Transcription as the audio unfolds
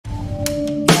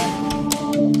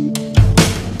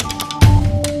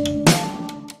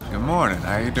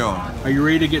you doing? Are you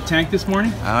ready to get tanked this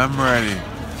morning? I'm ready.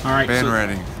 All right. Been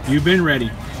ready. You've been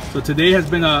ready. So today has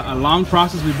been a long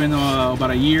process. We've been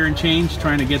about a year and change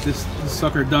trying to get this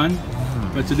sucker done.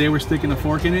 But today we're sticking a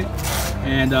fork in it.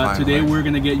 And today we're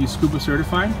going to get you scuba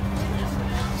certified.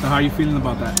 So how are you feeling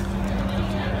about that?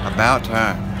 About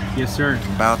time. Yes, sir.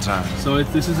 About time. So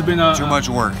this has been too much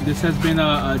work. This has been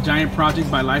a giant project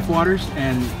by LifeWaters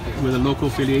and with a local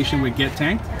affiliation with Get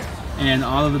Tanked. And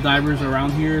all of the divers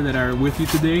around here that are with you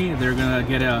today, they're gonna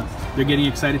get they're getting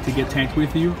excited to get tanked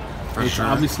with you. It's sure.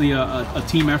 Obviously a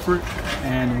team effort,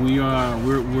 and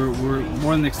we're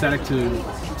more than ecstatic to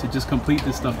just complete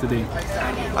this stuff today.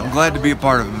 I'm glad to be a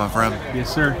part of it, my friend.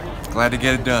 Yes, sir. Glad to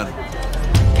get it done.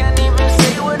 Can't even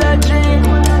say what I dream.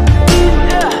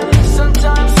 Yeah,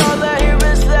 sometimes all I hear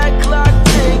is that clock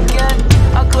ticking.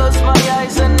 I close my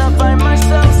eyes and I find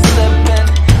myself slipping.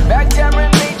 Back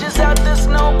tearing pages out this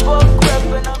notebook,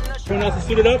 gripping. Everyone else is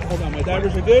suited up. Hold on, my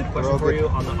divers are good. Question for you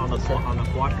on the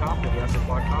quad cop. If you have the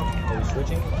quad cop, are we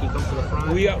switching? Keep them to the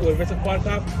front. If it's a quad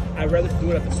cop, I'd rather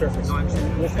do it at the surface. No, I'm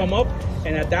saying. We'll come up,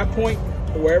 and at that point,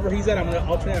 wherever he's at, I'm gonna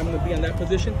alternate. I'm gonna be on that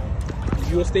position.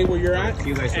 You'll stay where you're at.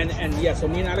 You guys switch. And yeah, so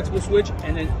me and Alex will switch,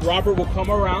 and then Robert will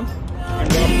come around.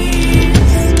 And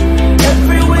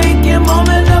Every waking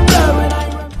moment I'm blurring.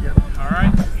 All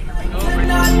right. Here we go.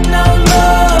 Not no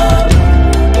love,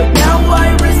 but now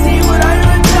I receive what I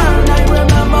return. I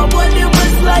remember what it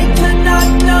was like to not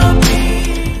know me.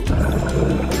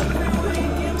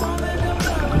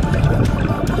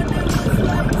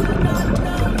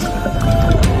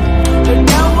 But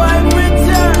now I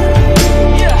return.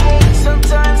 Yeah,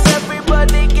 sometimes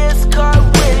everybody gets caught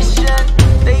wishing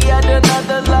they had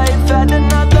another life, had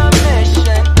another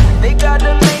mission. They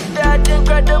gotta make that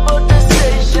incredible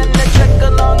decision to check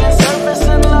along and surface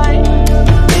in light.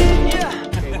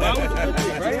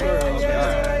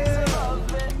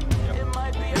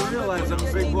 You realize I'm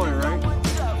a big boy, right?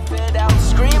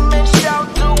 Scream and shout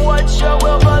to what your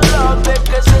will beloved,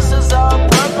 because this is our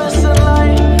purpose in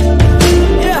life.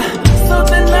 Yeah, so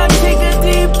then I take a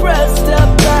deep breath, step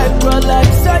back, relax.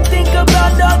 I think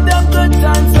about all the good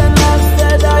times and laughs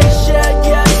that I shared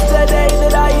yesterday,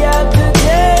 that I have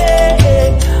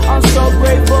today. I'm so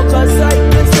grateful cause I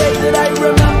can say that I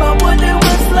remember what it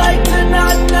was like to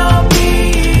not know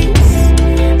peace.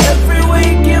 Every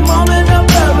waking moment I'm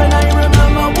blurring, I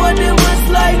remember what it was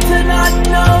like to not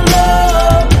know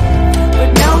love. But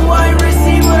now I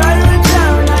receive what I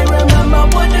return. I remember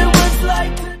what it was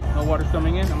like to... No water's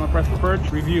coming in. I'm gonna press the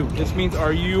purge. Review. This means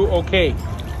are you okay?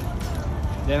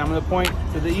 Then I'm gonna point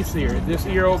to the east ear. Is this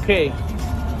ear okay?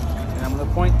 And I'm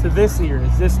gonna point to this ear.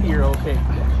 Is this ear okay?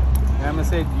 And I'm gonna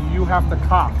say, do you have to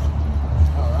cough?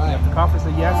 All right. You have to cough and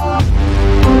say yes.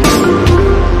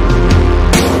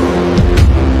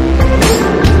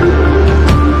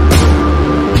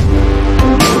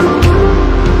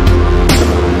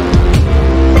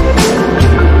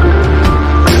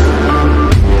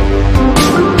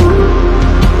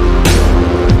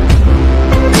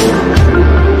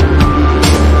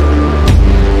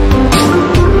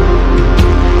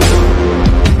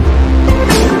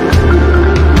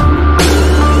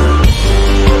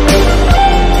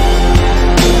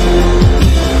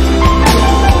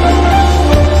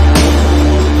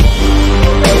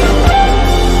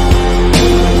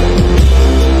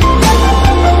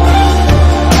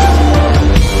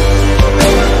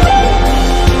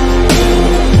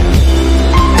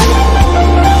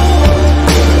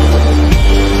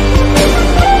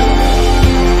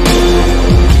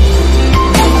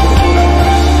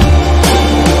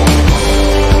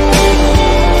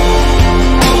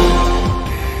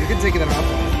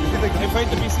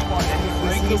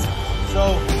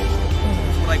 So,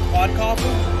 like quad copper,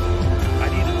 I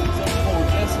need to jump forward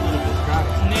just a little bit. Got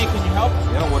it. Nate, can you help?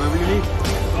 Yeah, whatever you need.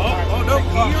 Oh no,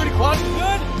 he already quad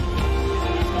good.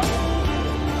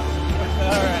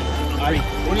 Alright.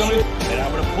 What do you want me to do? And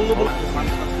I'm gonna pull them up.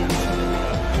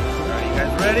 Alright, you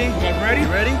guys ready? You guys ready?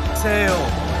 Ready? Sail.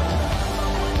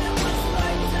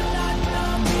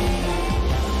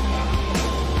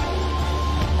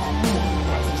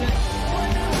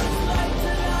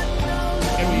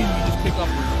 Pick up,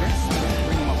 okay?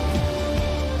 Bring them up.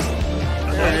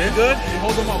 That is good. You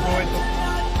hold them up, boy.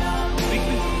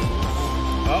 Weakly.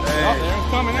 Oh, Hey. oh, there it's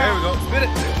coming There out. we go. Spit it.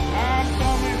 Ah, it's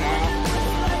coming out.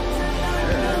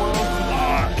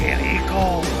 Ah, qué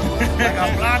rico. Like a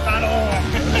plátano.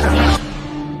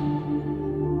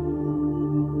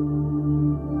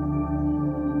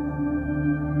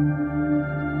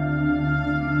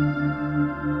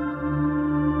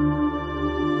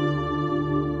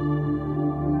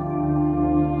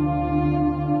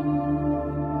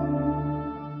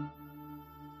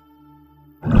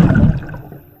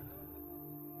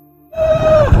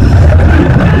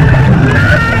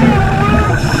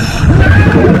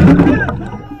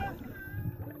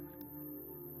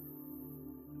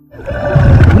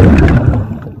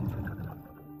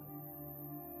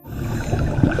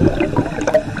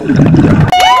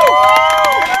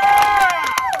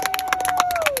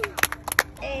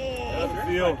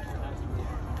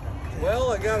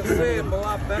 Well, I gotta say, I'm a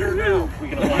lot better now.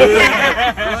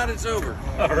 Glad it's over.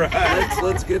 All right.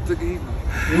 Let's get to eating.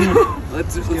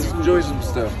 Let's enjoy some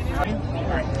stuff.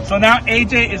 So now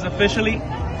AJ is officially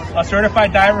a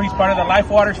certified diver. He's part of the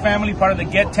LifeWaters family, part of the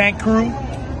Get Tank crew.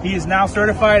 He is now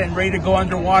certified and ready to go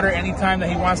underwater anytime that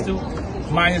he wants to.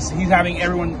 Minus he's having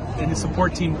everyone in his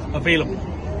support team available.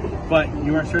 But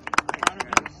you are certified.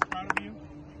 Proud of you.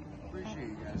 Appreciate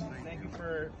you guys. Thank you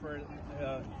for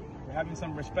having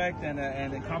some respect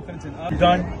and confidence in us.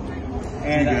 Done.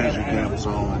 And, You guys are damn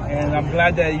solid. And I'm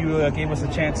glad that you gave us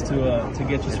a chance to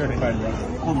get you certified.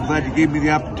 Well, I'm glad you gave me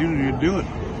the opportunity to do it.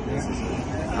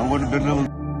 I wouldn't have been able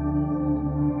to